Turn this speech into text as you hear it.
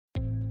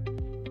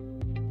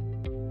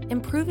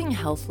Improving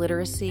health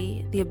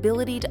literacy, the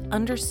ability to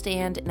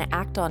understand and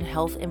act on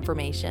health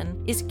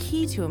information, is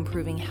key to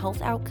improving health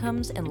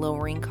outcomes and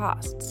lowering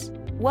costs.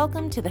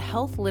 Welcome to the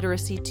Health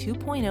Literacy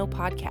 2.0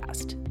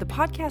 podcast, the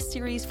podcast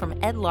series from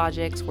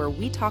EdLogix where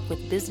we talk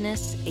with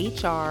business,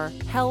 HR,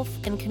 health,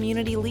 and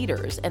community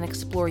leaders and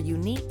explore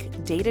unique,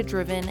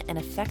 data-driven, and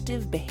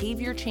effective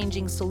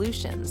behavior-changing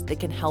solutions that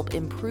can help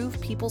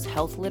improve people's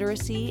health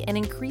literacy and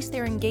increase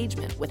their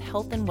engagement with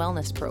health and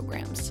wellness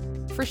programs.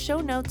 For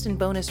show notes and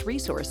bonus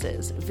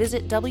resources,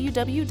 visit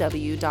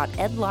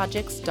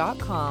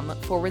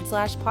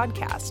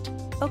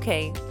www.edlogix.com/podcast.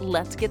 Okay,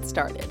 let's get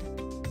started.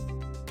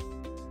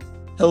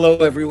 Hello,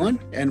 everyone,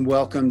 and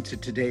welcome to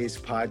today's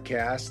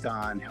podcast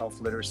on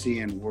health literacy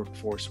and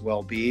workforce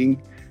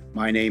well-being.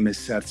 My name is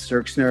Seth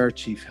Serksner,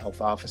 Chief Health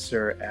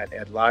Officer at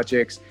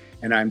EdLogix,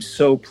 and I'm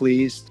so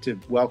pleased to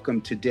welcome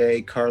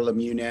today Karla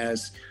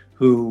Muniz,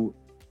 who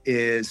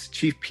is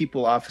Chief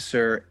People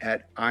Officer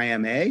at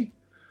IMA.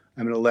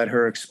 I'm going to let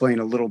her explain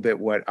a little bit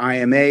what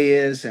IMA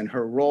is and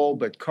her role.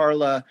 But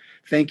Karla,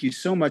 thank you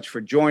so much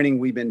for joining.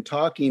 We've been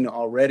talking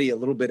already a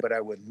little bit, but I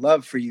would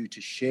love for you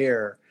to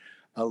share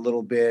a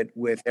little bit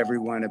with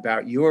everyone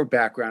about your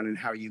background and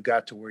how you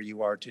got to where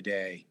you are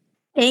today.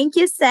 Thank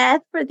you,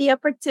 Seth, for the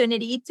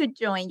opportunity to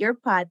join your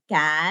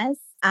podcast.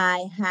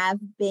 I have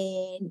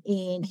been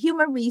in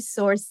human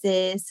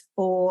resources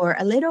for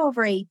a little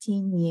over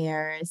 18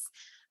 years.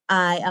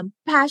 I am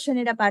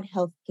passionate about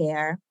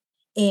healthcare.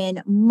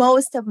 And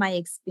most of my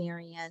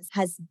experience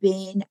has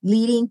been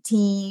leading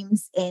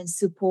teams and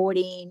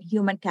supporting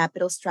human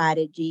capital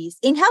strategies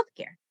in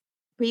healthcare.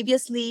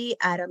 Previously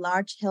at a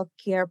large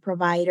healthcare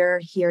provider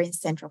here in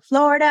Central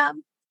Florida.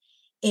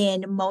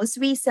 And most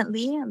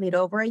recently, a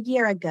little over a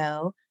year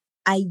ago,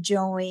 I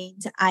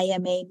joined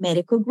IMA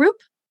Medical Group.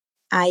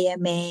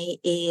 IMA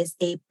is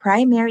a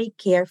primary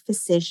care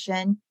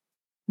physician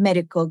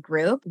medical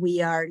group.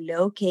 We are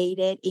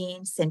located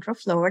in Central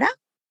Florida.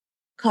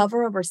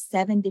 Cover over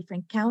 7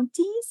 different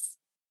counties.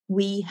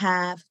 We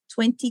have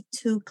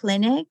 22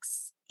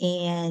 clinics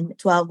and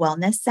 12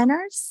 wellness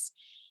centers.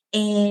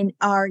 And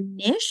our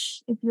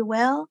niche, if you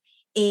will,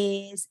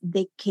 is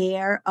the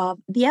care of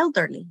the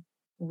elderly.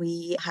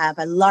 We have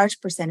a large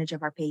percentage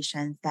of our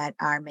patients that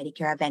are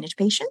Medicare Advantage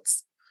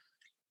patients.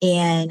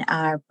 And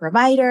our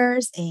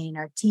providers and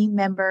our team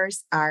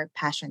members are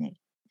passionate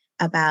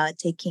about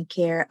taking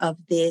care of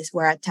this,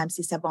 where at times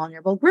it's a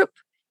vulnerable group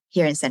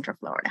here in Central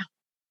Florida.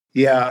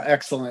 Yeah,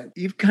 excellent.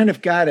 You've kind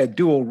of got a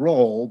dual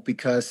role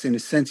because in a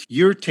sense,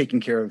 you're taking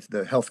care of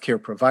the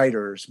healthcare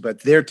providers,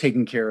 but they're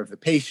taking care of the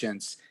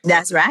patients.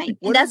 That's right.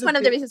 And that's one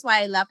of the reasons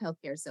why I love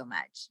healthcare so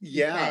much.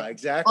 Yeah,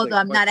 exactly. Although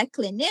I'm not a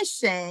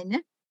clinician,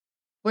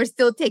 we're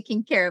still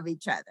taking care of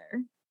each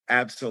other.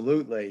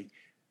 Absolutely.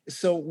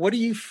 So what are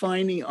you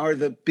finding are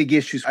the big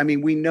issues? I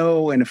mean, we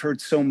know and have heard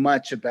so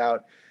much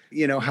about,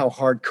 how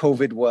hard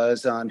COVID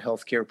was on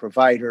healthcare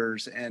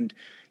providers. And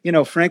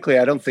frankly,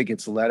 I don't think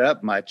it's let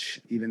up much,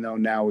 even though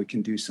now we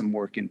can do some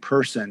work in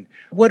person.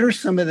 What are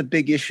some of the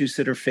big issues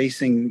that are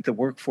facing the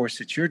workforce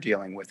that you're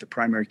dealing with, the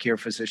primary care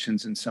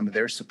physicians and some of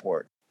their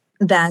support?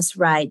 That's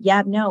right.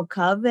 Yeah, no,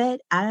 COVID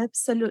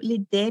absolutely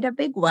did a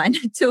big one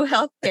to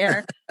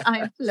healthcare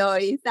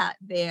employees out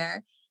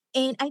there.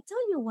 And I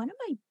tell you, one of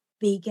my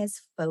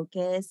biggest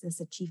focus as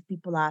a chief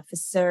people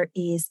officer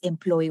is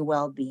employee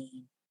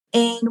well-being.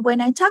 And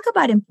when I talk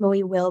about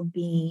employee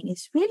well-being,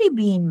 it's really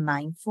being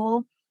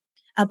mindful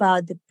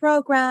about the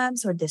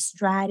programs or the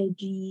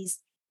strategies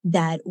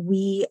that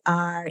we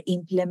are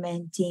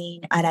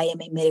implementing at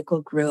IMA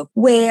Medical Group,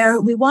 where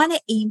we want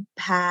to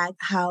impact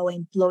how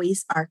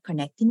employees are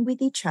connecting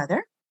with each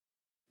other.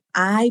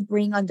 I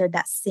bring under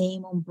that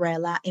same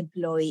umbrella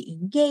employee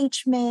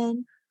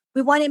engagement.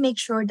 We want to make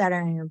sure that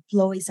our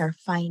employees are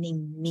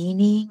finding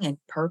meaning and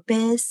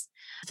purpose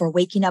for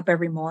waking up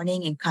every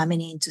morning and coming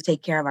in to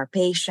take care of our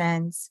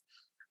patients.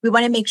 We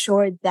want to make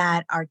sure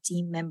that our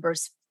team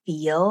members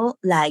feel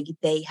like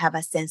they have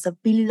a sense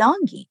of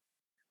belonging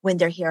when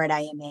they're here at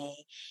IMA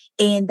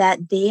and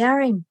that they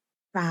are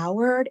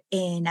empowered.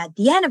 And at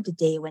the end of the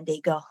day, when they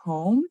go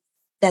home,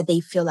 that they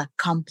feel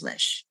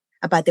accomplished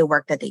about the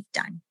work that they've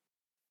done.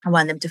 I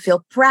want them to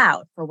feel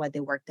proud for what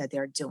the work that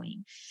they're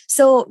doing.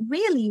 So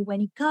really, when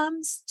it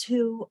comes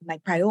to my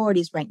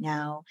priorities right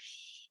now,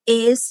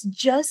 is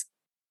just,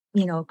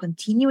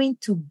 continuing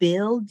to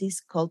build this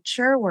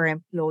culture where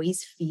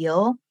employees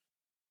feel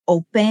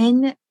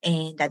open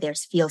and that they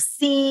feel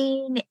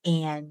seen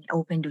and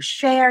open to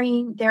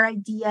sharing their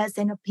ideas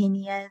and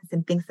opinions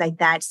and things like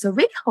that. So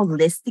really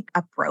holistic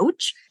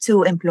approach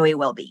to employee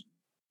well-being.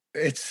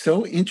 It's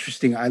so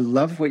interesting. I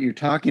love what you're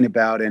talking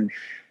about. And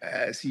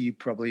as you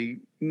probably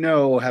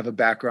know, have a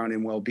background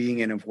in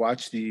well-being and have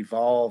watched it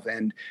evolve.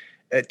 And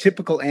a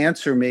typical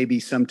answer maybe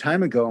some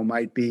time ago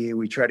might be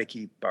we try to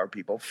keep our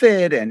people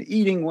fit and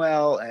eating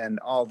well and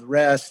all the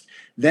rest.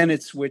 Then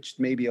it switched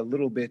maybe a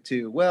little bit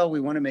to, well, we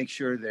want to make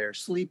sure they're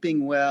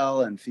sleeping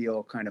well and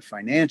feel kind of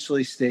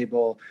financially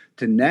stable,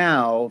 to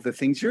now the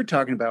things you're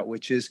talking about,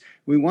 which is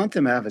we want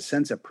them to have a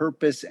sense of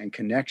purpose and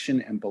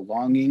connection and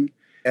belonging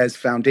as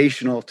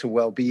foundational to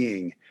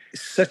well-being.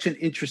 Such an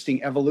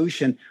interesting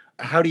evolution.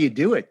 How do you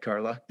do it,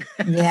 Karla?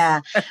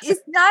 Yeah,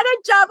 it's not a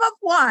job of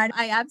one.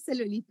 I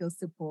absolutely feel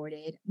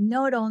supported,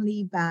 not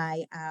only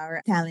by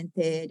our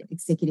talented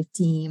executive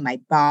team, my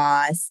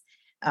boss,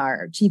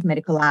 our chief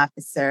medical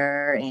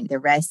officer, and the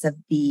rest of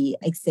the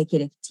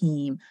executive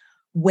team,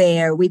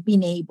 where we've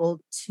been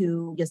able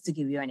to, just to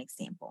give you an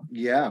example.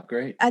 Yeah,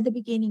 great. At the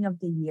beginning of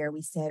the year,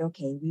 we said,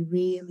 okay, we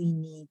really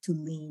need to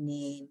lean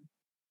in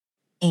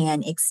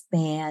and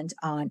expand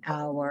on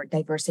our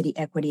diversity,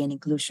 equity, and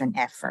inclusion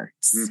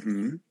efforts.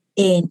 Mm-hmm.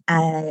 And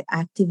I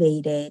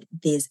activated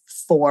this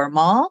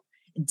formal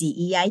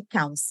DEI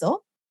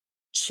council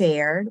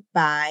chaired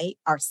by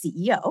our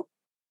CEO.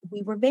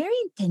 We were very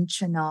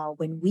intentional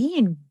when we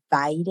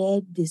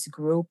invited this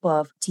group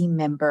of team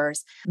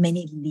members,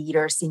 many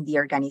leaders in the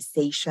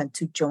organization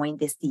to join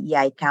this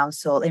DEI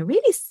council and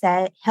really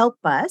help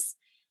us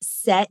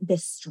set the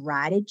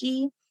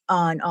strategy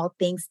on all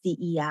things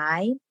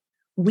DEI.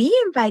 We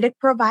invited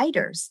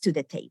providers to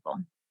the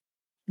table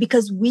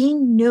because we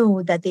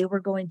knew that they were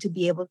going to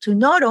be able to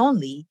not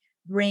only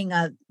bring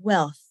a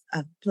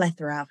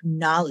plethora of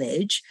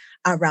knowledge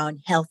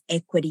around health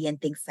equity and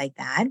things like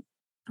that,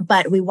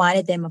 but we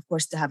wanted them, of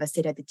course, to have a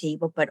seat at the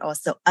table, but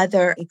also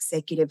other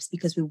executives,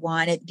 because we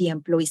wanted the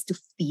employees to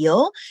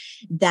feel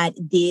that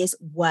this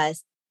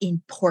was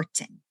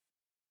important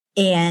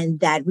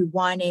and that we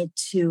wanted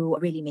to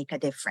really make a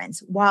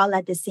difference. While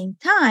at the same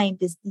time,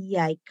 this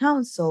DEI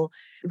council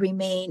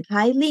remained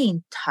highly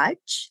in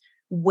touch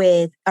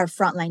with our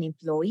frontline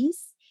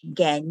employees,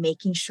 again,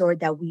 making sure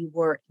that we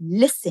were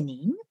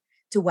listening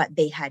to what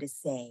they had to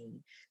say.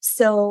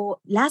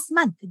 So last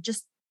month,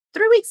 just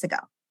 3 weeks ago,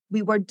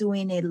 we were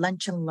doing a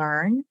lunch and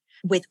learn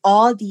with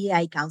all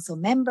DEI council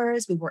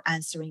members. We were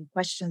answering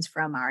questions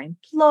from our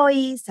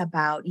employees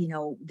about,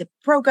 the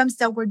programs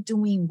that we're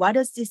doing. What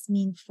does this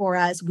mean for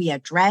us? We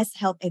address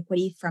health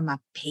equity from a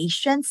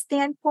patient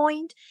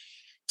standpoint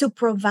to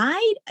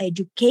provide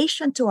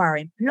education to our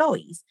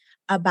employees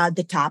about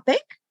the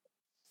topic,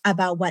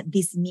 about what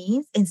this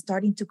means, and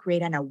starting to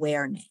create an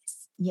awareness.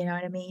 You know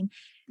what I mean?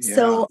 Yeah.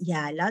 So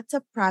lots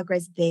of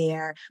progress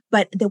there.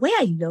 But the way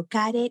I look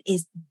at it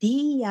is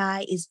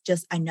DEI is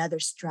just another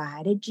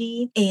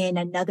strategy and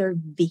another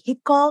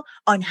vehicle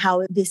on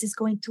how this is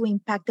going to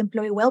impact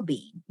employee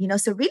well-being.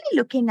 So really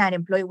looking at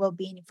employee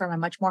well-being from a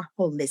much more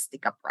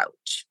holistic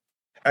approach.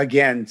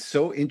 Again,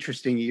 so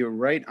interesting. You're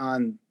right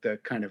on the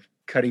kind of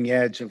cutting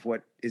edge of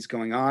what is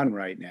going on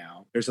right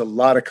now. There's a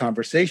lot of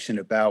conversation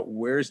about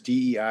where's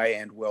DEI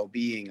and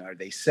well-being. Are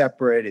they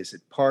separate? Is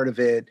it part of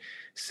it?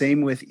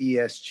 Same with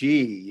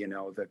ESG,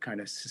 the kind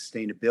of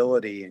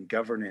sustainability and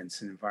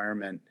governance and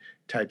environment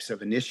types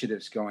of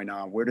initiatives going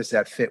on. Where does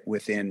that fit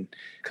within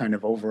kind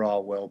of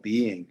overall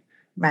well-being?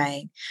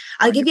 Right.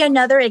 I'll give you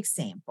another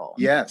example.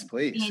 Yes,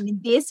 please.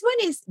 And this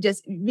one is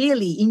just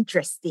really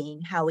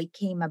interesting how it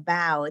came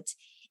about.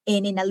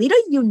 And in a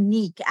little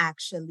unique,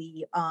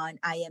 actually, on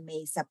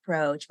IMA's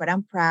approach, but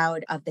I'm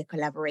proud of the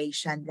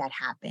collaboration that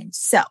happened.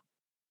 So,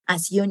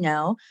 as you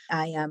know,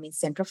 I am in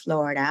Central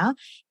Florida,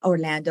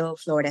 Orlando,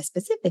 Florida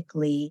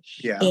specifically.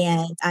 Yeah.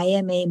 And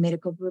IMA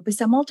Medical Group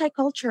is a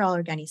multicultural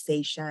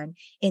organization.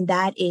 And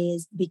that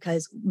is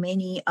because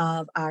many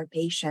of our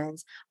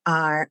patients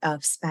are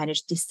of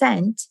Spanish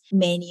descent.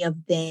 Many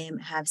of them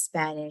have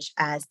Spanish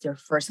as their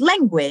first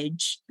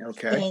language.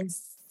 Okay. And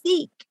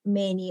seek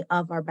many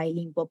of our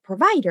bilingual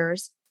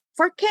providers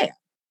for care.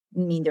 I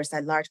mean, there's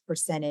a large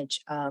percentage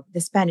of the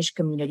Spanish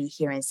community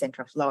here in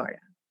Central Florida.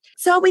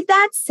 So with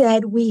that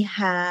said, we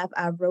have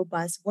a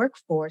robust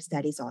workforce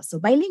that is also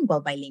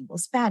bilingual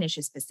Spanish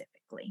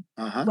specifically.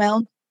 Uh-huh.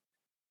 Well,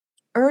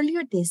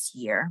 earlier this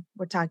year,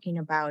 we're talking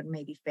about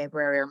maybe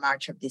February or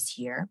March of this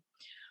year,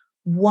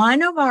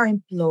 one of our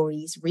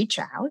employees reached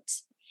out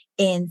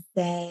and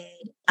said,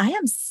 I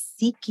am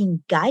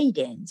seeking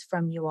guidance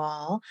from you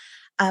all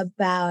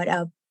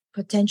about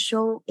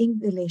potential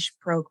English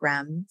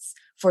programs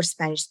for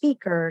Spanish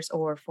speakers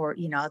or for,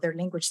 other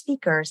language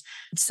speakers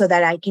so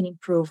that I can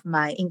improve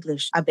my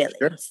English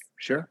abilities.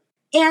 Sure.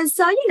 And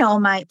so,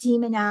 my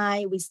team and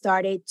I, we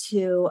started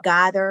to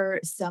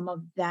gather some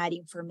of that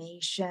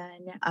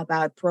information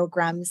about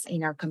programs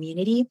in our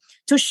community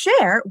to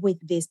share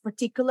with this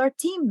particular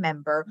team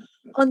member,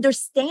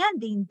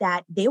 understanding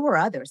that there were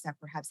others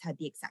that perhaps had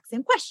the exact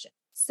same question.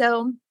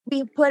 So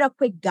we put a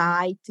quick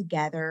guide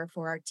together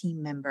for our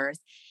team members.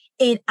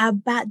 And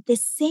about the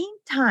same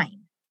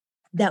time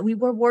that we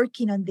were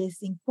working on this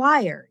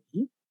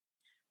inquiry,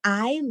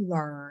 I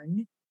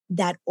learned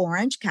that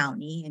Orange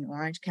County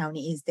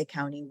is the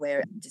county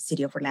where the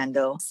city of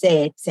Orlando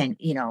sits, and,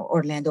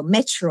 Orlando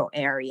metro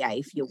area,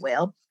 if you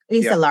will,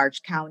 is a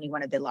large county,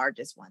 one of the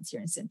largest ones here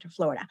in Central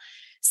Florida.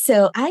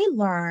 So I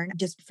learned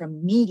just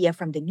from media,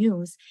 from the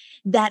news,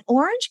 that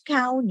Orange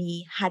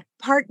County had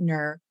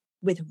partnered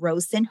with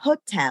Rosen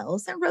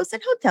Hotels, and Rosen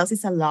Hotels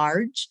is a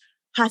large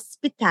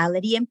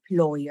hospitality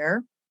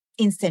employer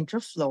in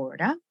Central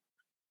Florida.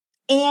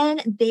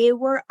 And they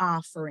were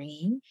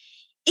offering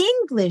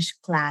English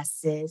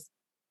classes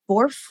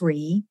for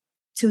free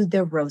to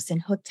the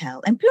Rosen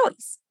Hotel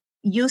employees.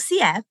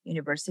 UCF,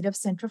 University of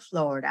Central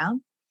Florida,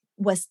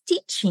 was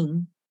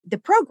teaching the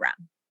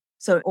program.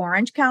 So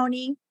Orange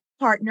County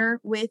partnered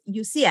with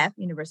UCF,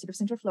 University of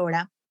Central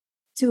Florida,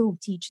 to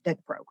teach the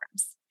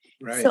programs.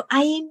 Right. So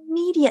I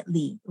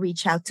immediately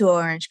reached out to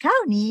Orange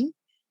County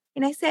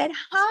and I said,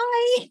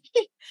 hi,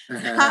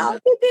 how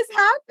did this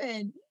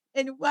happen?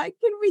 And what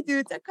can we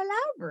do to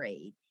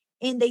collaborate?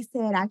 And they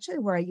said, actually,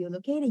 where are you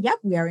located? Yep,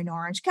 we are in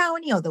Orange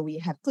County, although we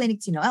have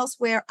clinics,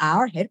 elsewhere.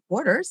 Our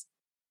headquarters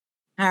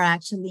are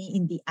actually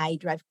in the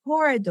iDrive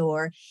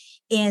corridor.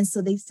 And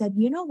so they said,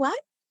 you know what?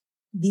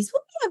 This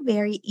would be a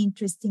very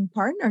interesting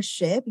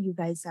partnership. You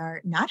guys are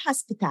not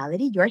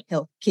hospitality, you're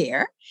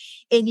healthcare.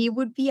 And it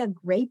would be a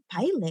great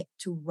pilot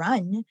to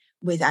run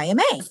with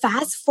IMA.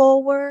 Fast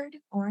forward,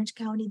 Orange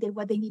County did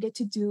what they needed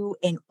to do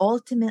and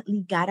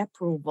ultimately got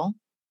approval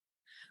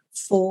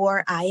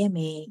for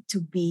IMA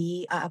to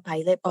be a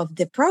pilot of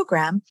the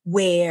program,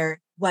 where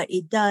what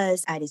it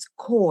does at its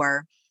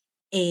core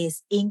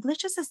is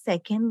English as a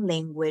second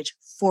language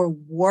for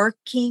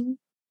working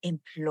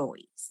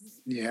employees.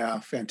 Yeah,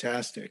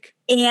 fantastic.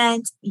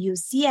 And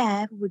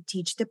UCF would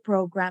teach the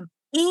program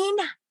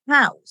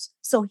in-house.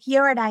 So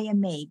here at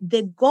IMA,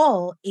 the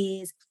goal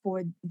is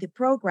for the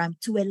program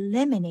to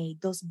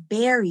eliminate those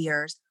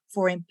barriers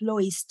for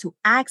employees to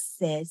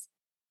access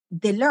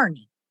the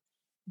learning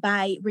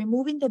by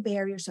removing the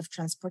barriers of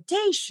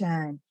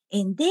transportation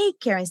and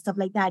daycare and stuff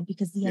like that,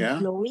 because the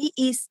employee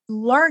is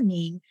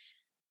learning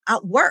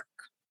at work.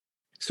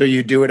 So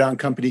you do it on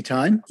company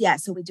time? Yeah,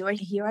 so we do it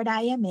here at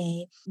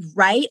IMA.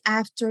 Right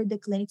after the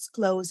clinics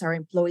close, our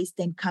employees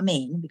then come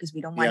in because we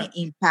don't want to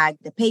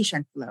impact the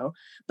patient flow.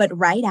 But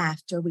right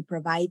after, we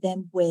provide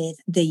them with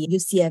the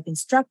UCF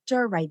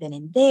instructor right then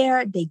and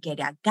there. They get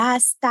a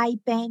gas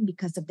stipend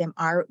because of them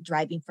are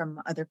driving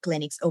from other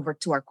clinics over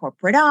to our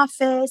corporate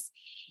office.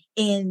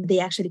 And they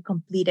actually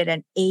completed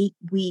an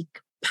 8-week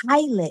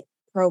pilot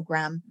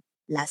program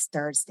last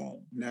Thursday.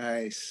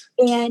 Nice.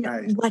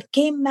 And what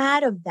came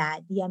out of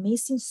that, the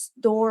amazing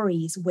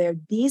stories where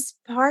this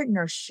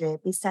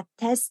partnership is a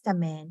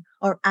testament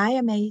or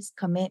IMA's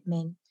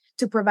commitment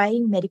to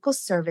providing medical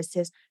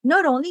services,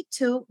 not only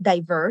to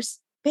diverse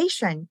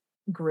patient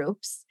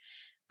groups,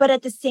 but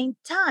at the same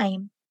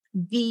time,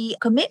 the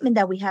commitment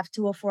that we have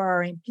to offer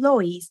our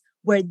employees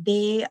where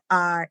they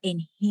are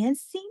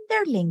enhancing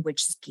their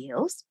language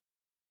skills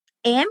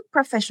and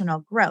professional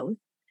growth,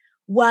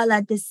 while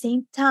at the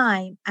same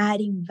time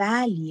adding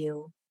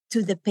value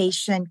to the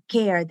patient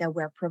care that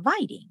we're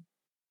providing.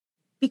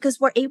 Because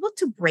we're able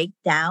to break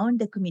down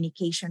the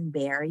communication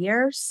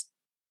barriers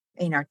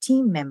in our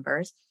team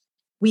members,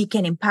 we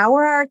can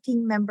empower our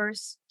team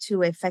members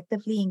to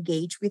effectively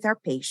engage with our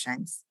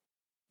patients.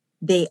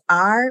 They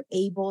are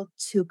able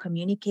to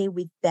communicate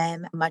with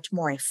them much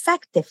more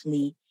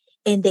effectively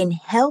and then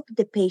help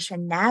the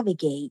patient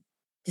navigate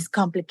this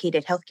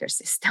complicated healthcare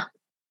system.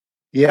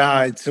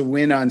 Yeah, it's a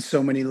win on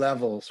so many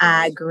levels.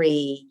 Right? I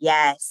agree.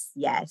 Yes.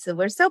 So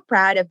we're so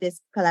proud of this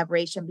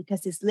collaboration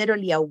because it's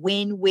literally a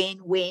win, win,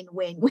 win,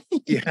 win, win.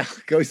 Yeah,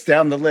 goes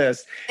down the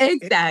list.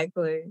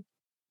 Exactly.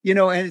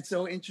 And it's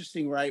so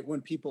interesting, right? When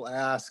people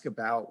ask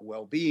about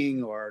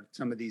well-being or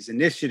some of these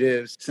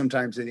initiatives,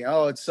 sometimes they think,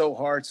 oh, it's so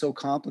hard, so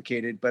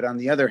complicated. But on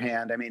the other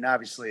hand, I mean,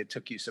 obviously it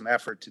took you some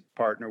effort to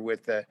partner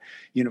with the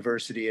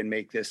university and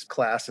make this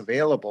class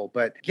available.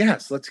 But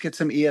yes, let's get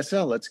some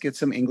ESL. Let's get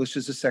some English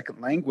as a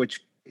second language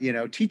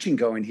teaching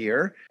going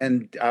here.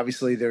 And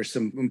obviously there's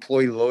some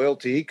employee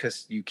loyalty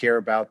because you care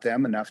about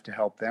them enough to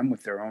help them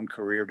with their own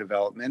career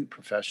development,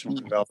 professional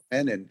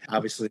development. And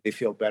obviously they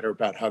feel better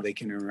about how they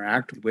can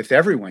interact with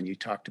everyone. You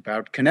talked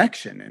about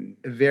connection and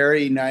a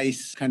very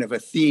nice kind of a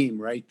theme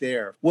right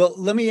there. Well,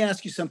 let me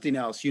ask you something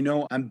else.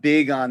 I'm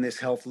big on this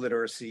health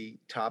literacy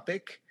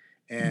topic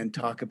and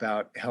talk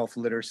about health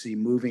literacy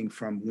moving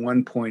from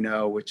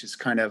 1.0, which is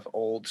kind of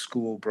old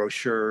school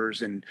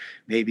brochures and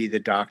maybe the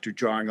doctor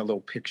drawing a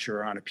little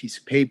picture on a piece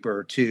of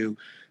paper, to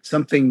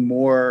something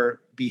more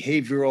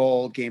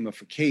behavioral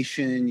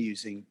gamification,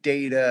 using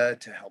data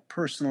to help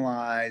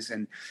personalize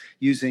and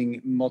using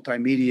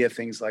multimedia,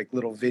 things like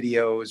little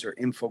videos or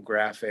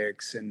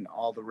infographics and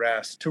all the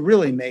rest to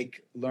really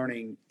make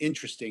learning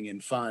interesting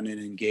and fun and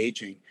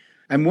engaging.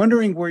 I'm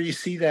wondering where you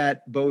see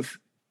that both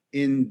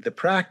in the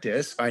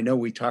practice. I know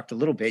we talked a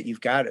little bit, you've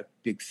got a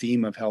big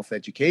theme of health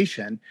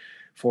education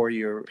for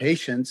your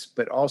patients,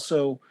 but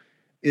also,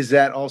 is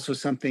that also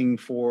something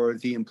for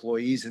the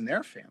employees and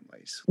their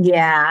families?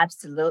 Yeah,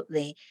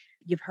 absolutely.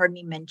 You've heard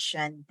me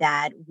mention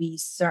that we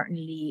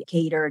certainly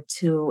cater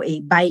to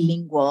a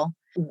bilingual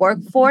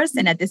workforce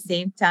and at the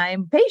same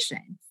time,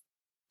 patients.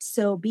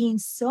 So being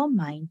so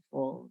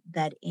mindful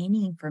that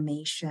any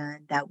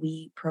information that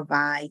we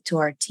provide to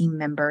our team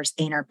members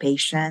and our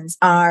patients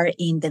are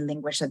in the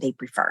language that they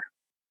prefer.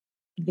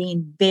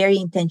 Being very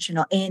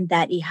intentional and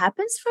that it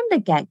happens from the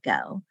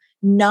get-go,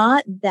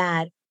 not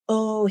that,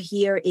 oh,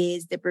 here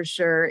is the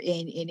brochure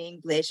in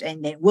English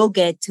and then we'll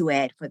get to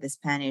it for the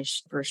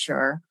Spanish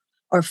brochure.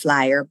 or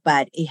flyer,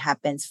 but it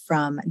happens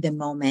from the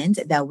moment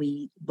that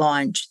we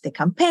launch the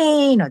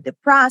campaign or the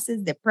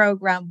process, the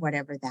program,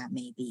 whatever that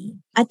may be.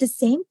 At the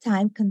same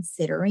time,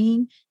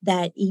 considering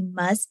that it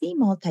must be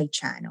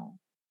multi-channel.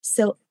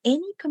 So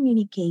any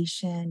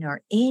communication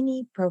or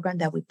any program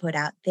that we put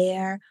out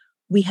there,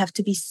 we have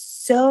to be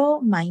so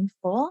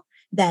mindful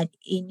that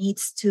it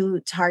needs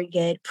to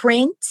target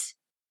print,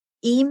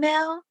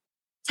 email,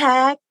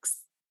 text,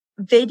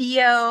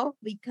 video,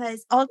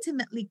 because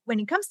ultimately, when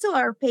it comes to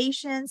our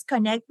patients,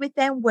 connect with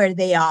them where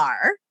they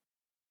are.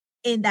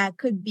 And that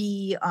could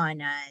be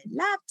on a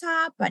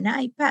laptop, an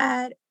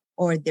iPad,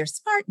 or their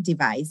smart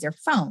device, their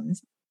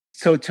phones.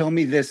 So tell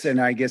me this,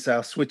 and I guess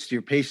I'll switch to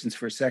your patients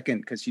for a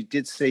second, because you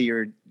did say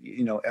you're,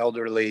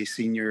 elderly,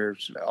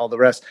 seniors, all the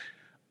rest.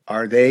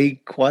 Are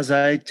they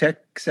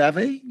quasi-tech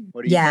savvy?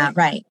 What do you think?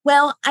 Right.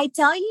 Well, I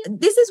tell you,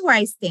 this is where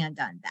I stand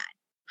on that.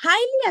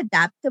 Highly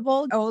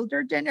adaptable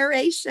older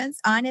generations,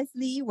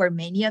 honestly, where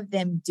many of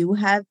them do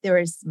have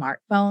their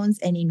smartphones.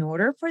 And in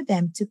order for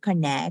them to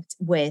connect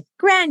with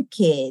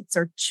grandkids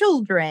or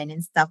children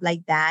and stuff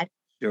like that,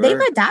 they've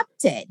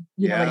adapted,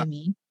 you know what I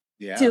mean?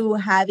 Yeah. To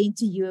having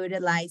to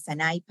utilize an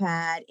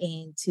iPad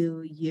and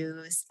to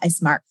use a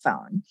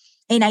smartphone.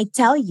 And I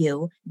tell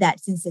you that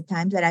since the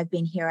time that I've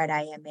been here at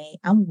IMA,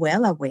 I'm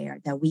well aware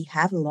that we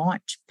have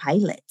launched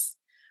pilots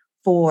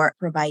for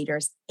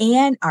providers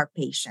and our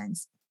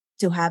patients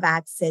to have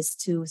access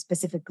to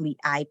specifically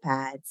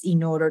iPads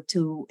in order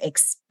to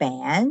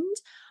expand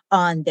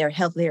on their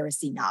health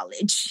literacy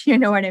knowledge. You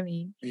know what I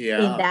mean?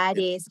 Yeah. And that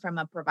is from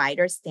a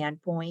provider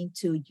standpoint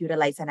to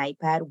utilize an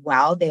iPad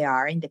while they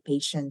are in the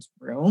patient's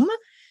room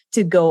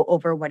to go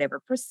over whatever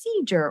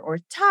procedure or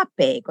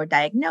topic or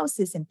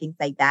diagnosis and things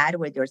like that,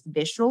 where there's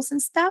visuals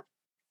and stuff.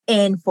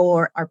 And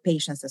for our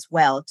patients as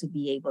well to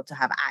be able to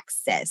have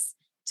access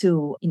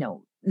to,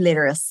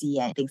 literacy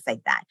and things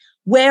like that.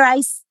 Where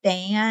I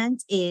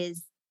stand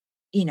is,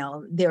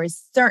 there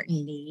is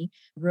certainly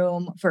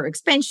room for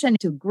expansion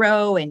to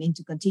grow and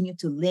to continue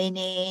to lean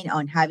in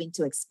on having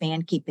to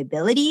expand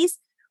capabilities.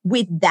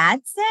 With that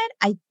said,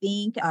 I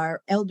think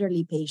our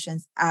elderly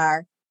patients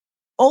are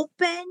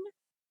open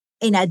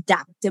and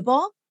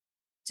adaptable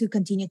to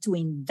continue to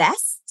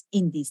invest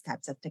in these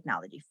types of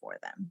technology for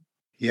them.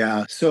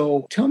 Yeah.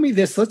 So tell me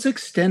this, let's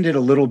extend it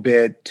a little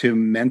bit to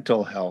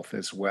mental health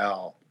as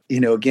well.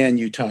 Again,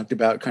 you talked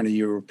about kind of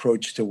your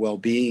approach to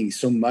well-being.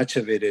 So much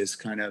of it is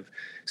kind of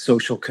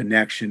social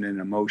connection and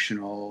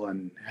emotional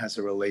and has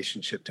a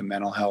relationship to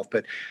mental health.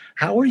 But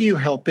how are you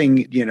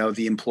helping,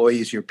 the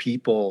employees, your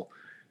people,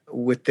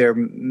 with their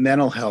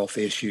mental health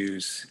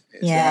issues?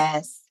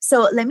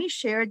 So let me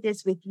share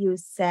this with you,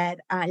 Seth.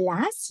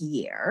 Last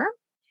year,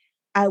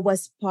 I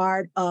was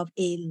part of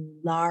a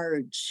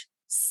large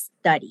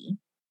study.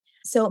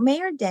 So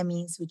Mayor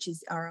Demings, which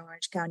is our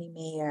Orange County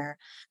mayor,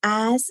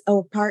 asked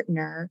our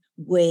partner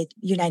with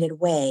United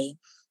Way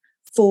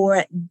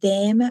for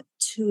them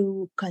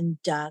to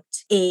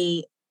conduct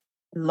a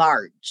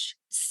large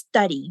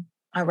study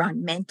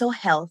around mental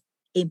health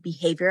and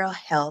behavioral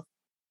health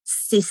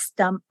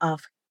system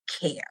of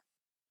care.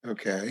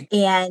 Okay.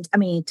 And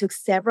it took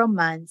several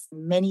months,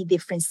 many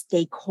different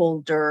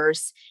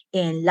stakeholders,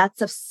 and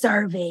lots of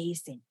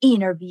surveys and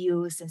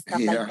interviews and stuff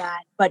like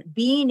that. But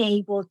being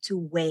able to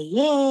weigh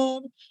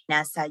in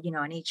as an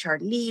HR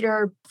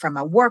leader from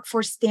a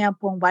workforce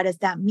standpoint, what does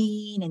that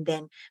mean? And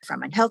then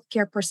from a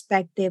healthcare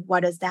perspective,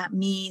 what does that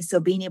mean? So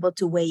being able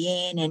to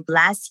weigh in. And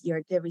last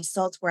year, the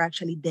results were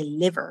actually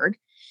delivered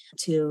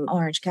to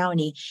Orange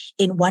County.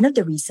 And one of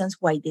the reasons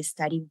why this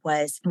study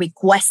was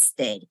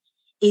requested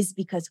is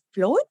because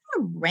Florida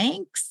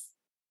ranks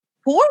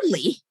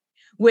poorly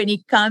when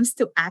it comes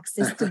to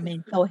access to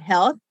mental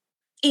health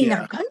in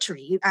our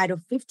country. Out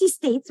of 50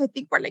 states, I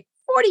think we're like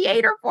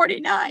 48 or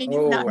 49.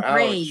 It's not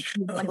great.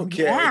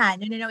 Okay. Yeah,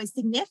 no, it's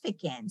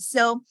significant.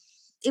 So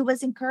it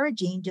was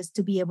encouraging just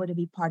to be able to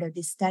be part of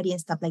this study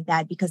and stuff like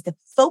that, because the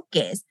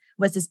focus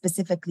was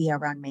specifically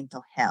around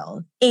mental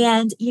health.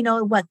 And,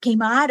 what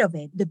came out of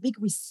it, the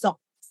big results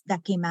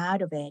that came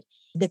out of it,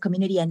 the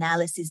community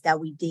analysis that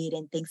we did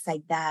and things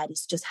like that,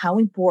 is just how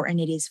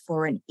important it is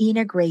for an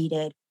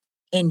integrated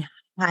and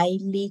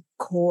highly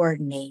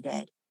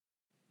coordinated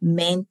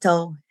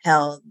mental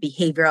health,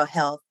 behavioral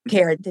health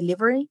care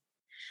delivery,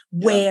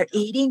 where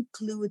it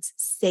includes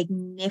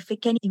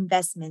significant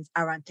investments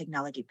around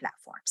technology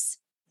platforms,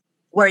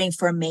 where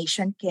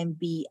information can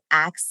be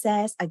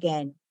accessed,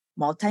 again,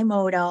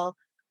 multimodal,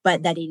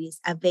 but that it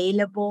is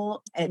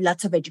available,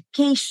 lots of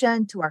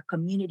education to our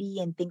community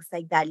and things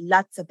like that,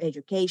 lots of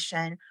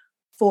education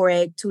for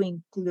it to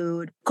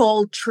include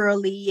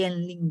culturally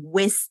and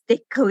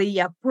linguistically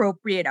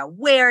appropriate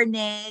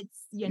awareness,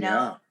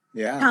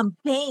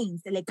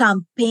 campaigns, like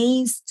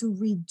campaigns to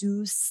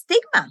reduce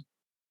stigma.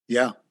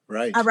 Yeah,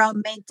 right.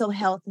 Around mental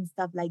health and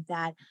stuff like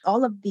that.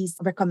 All of these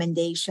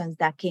recommendations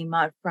that came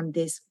out from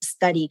this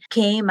study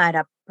came at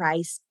a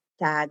price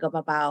tag of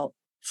about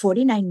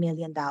 $49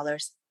 million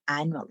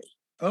annually.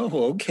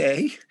 Oh,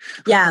 okay.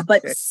 Yeah,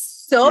 but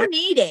so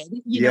needed.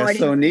 You know what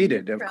so I mean?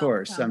 needed, of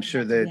course. I'm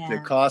sure that the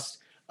cost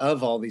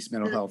of all these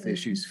mental health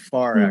issues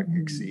far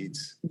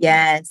exceeds.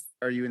 Yes.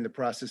 Are you in the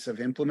process of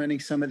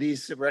implementing some of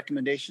these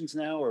recommendations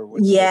now, or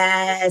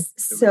Yes.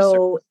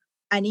 So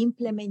an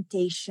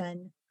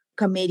implementation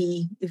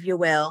committee, if you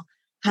will,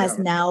 has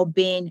now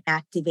been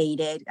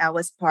activated. I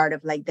was part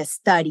of like the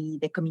study,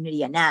 the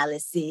community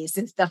analysis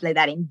and stuff like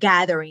that, and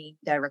gathering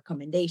the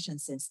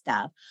recommendations and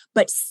stuff.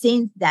 But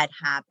since that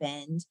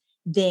happened,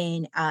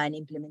 then an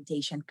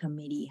implementation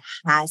committee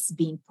has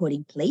been put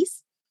in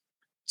place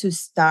to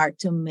start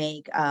to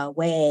make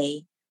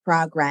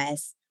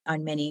progress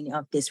on many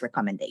of these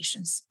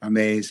recommendations.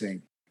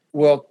 Amazing.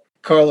 Well,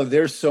 Karla,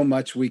 there's so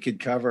much we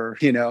could cover,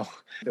 the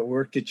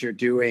work that you're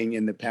doing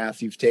and the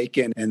path you've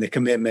taken and the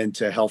commitment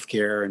to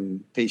healthcare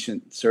and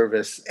patient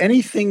service.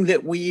 Anything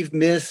that we've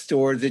missed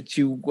or that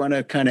you want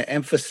to kind of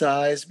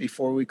emphasize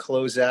before we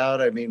close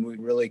out? I mean, we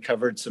really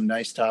covered some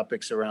nice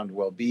topics around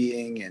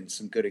well-being and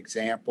some good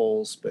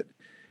examples, but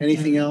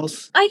anything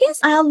else? I guess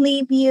I'll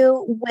leave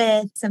you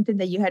with something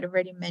that you had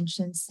already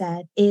mentioned,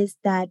 Seth, is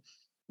that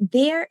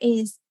there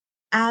is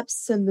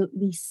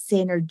absolutely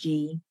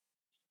synergy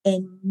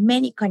and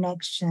many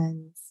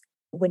connections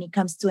when it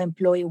comes to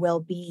employee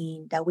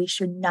well-being, that we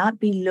should not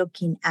be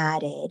looking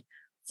at it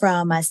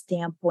from a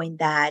standpoint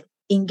that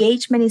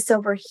engagement is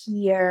over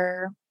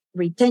here,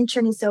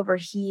 retention is over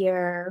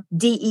here,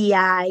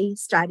 DEI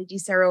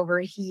strategies are over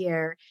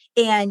here.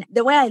 And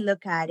the way I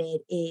look at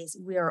it is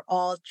we're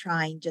all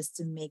trying just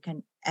to make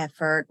an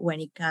effort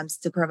when it comes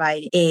to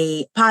provide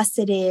a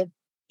positive,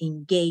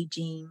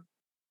 engaging,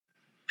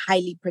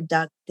 highly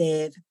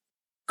productive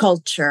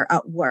culture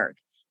at work.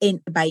 And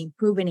by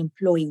improving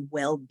employee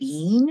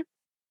well-being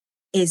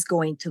is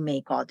going to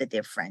make all the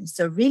difference.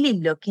 So really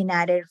looking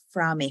at it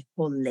from a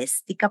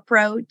holistic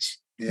approach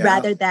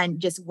rather than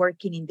just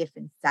working in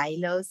different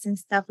silos and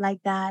stuff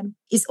like that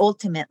is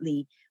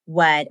ultimately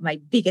what my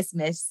biggest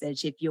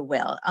message, if you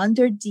will.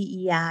 Under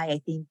DEI,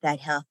 I think that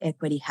health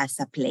equity has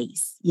a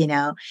place,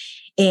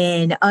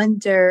 and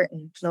under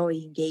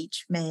employee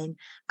engagement,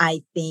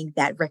 I think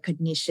that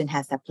recognition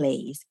has a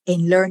place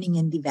in learning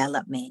and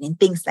development and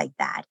things like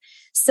that.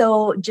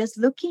 So just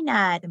looking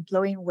at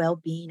employee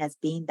well-being as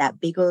being that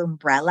bigger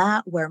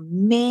umbrella where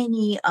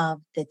many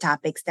of the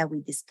topics that we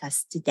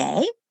discussed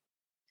today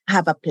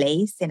have a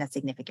place and a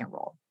significant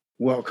role.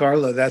 Well,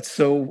 Karla, that's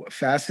so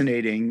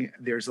fascinating.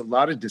 There's a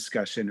lot of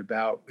discussion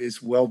about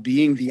is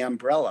well-being the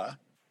umbrella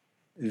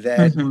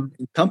that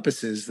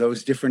encompasses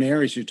those different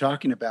areas you're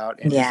talking about.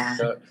 And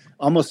it's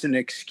almost an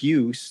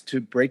excuse to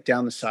break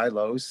down the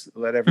silos,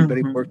 let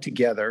everybody work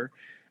together.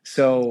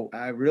 So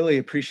I really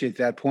appreciate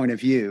that point of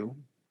view.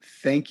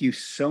 Thank you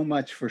so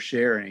much for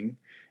sharing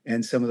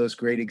and some of those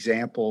great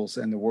examples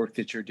and the work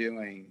that you're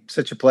doing.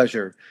 Such a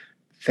pleasure.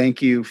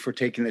 Thank you for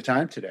taking the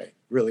time today.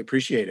 Really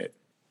appreciate it.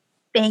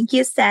 Thank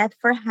you, Seth,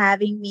 for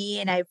having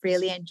me, and I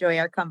really enjoy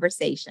our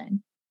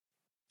conversation.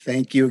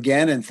 Thank you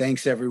again, and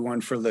thanks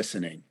everyone for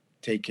listening.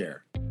 Take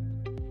care.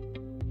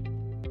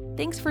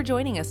 Thanks for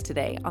joining us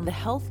today on the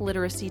Health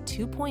Literacy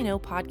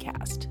 2.0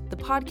 podcast, the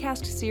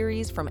podcast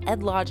series from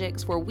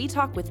EdLogix where we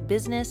talk with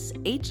business,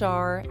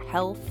 HR,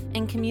 health,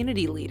 and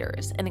community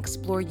leaders and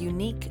explore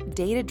unique,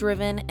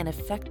 data-driven, and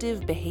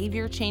effective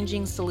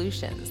behavior-changing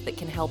solutions that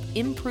can help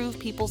improve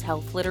people's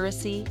health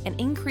literacy and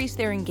increase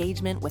their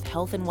engagement with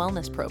health and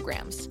wellness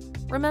programs.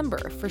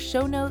 Remember, for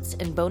show notes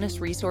and bonus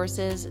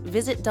resources,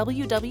 visit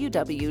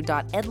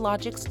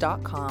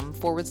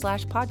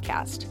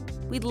www.edlogix.com/podcast.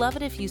 We'd love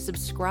it if you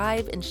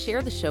subscribe and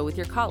share the show with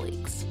your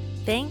colleagues.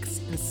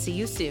 Thanks, and see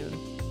you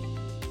soon.